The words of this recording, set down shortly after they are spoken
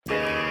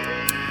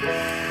I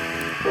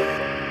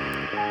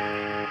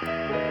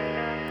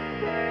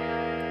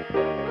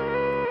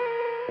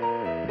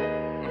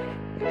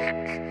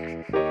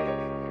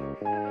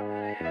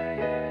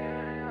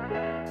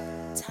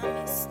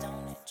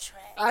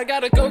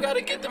gotta go,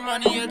 gotta get the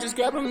money. I just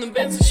grab him the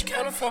Benz and she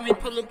counted for me.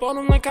 Pull up on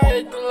him like I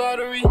hit the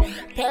lottery.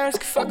 Pariis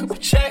can fuck up a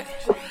check.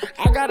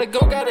 I gotta go,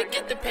 gotta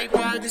get the paper.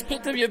 I just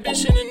picked up your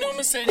bitch in a new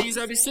Mercedes.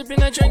 I be sipping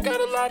that drink, got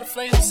a lot of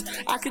flavors.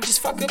 I could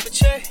just fuck up a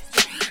check.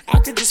 I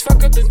could just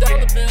fuck up the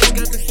dollar bills.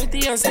 Got the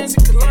 50-ounce hands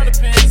and colada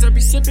pens. I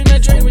be sipping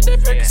that drink with that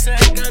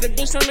Percocet. Got a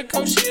bitch on the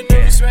coast, she a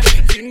nervous wreck.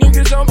 If you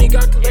niggas on me,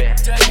 got collect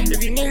the tag.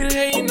 If you niggas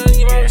hating, I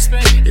need my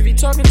respect. If you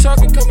talking,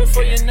 coming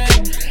for your neck.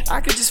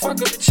 I could just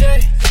fuck up a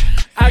check.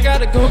 I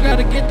gotta go,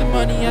 gotta get the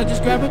money. I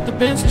just grab up the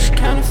Benz and she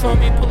counted for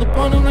me. Pull up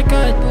on him like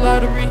I hit the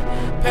lottery.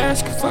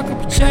 Pariis can fuck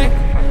up a check.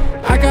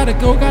 I gotta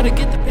go, gotta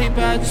get the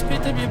paper. I just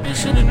picked up your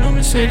bitch in a new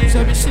Mercedes.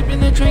 I be sipping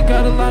that drink,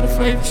 got a lot of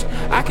flavors.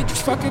 I could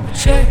just fuck up a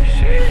check.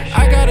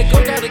 I gotta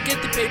go, gotta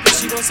get the paper.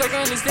 She gon' suck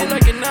on this dick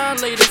like a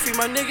 9 later. Free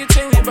my nigga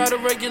chain, we bout to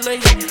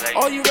regulate.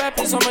 All you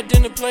rappers on my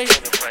dinner plate.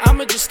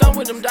 I'ma just stunt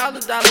with them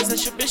dollars. That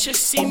your bitch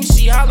just see me,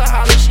 she holla.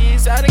 She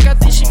exotic, I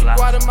think she from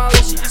Guatemala.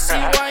 She just see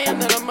who I am,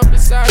 that I'm up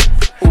inside.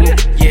 Ooh,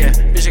 yeah,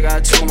 bitch, I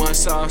got too much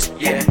sauce.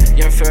 Yeah,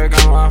 young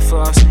Farragon on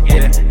floss.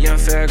 Yeah, young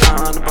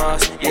Farragon on the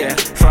boss. Yeah,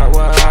 fuck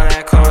what all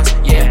that cost.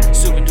 Yeah,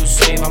 super do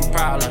save, I'm a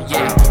problem.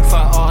 Yeah,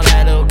 fuck all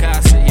that little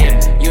gossip. Yeah,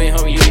 you ain't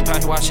home, you ain't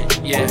pocket watching.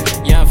 Yeah,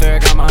 young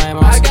Farragon my aim.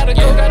 I gotta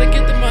go, gotta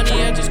get the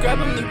money. I just grab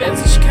him the Benz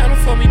and she counted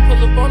for me. Pull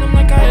up on him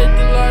like I hit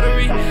the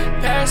lottery.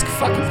 Pariis can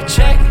fuck up a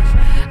check.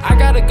 I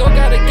gotta go,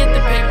 gotta get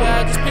the paper.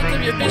 I just picked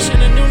up your bitch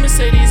in a new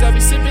Mercedes. I be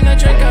sipping that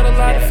drink, got a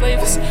lot of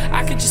flavors.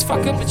 I could just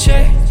fuck up a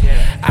check.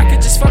 I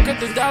could just fuck up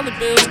the dollar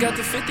bills. Got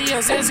the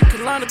 50-ounce hands and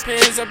colada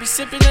pens. I be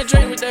sipping that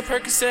drink with that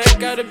Percocet.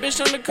 Got a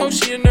bitch on the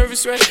coast, she a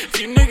nervous wreck.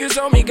 If you niggas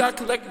on me, got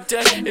collect the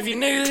debt. If you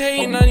niggas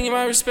hating, I need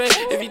my respect.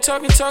 If you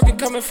talking,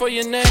 coming for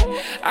your neck.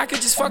 I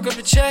could just fuck up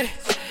a check.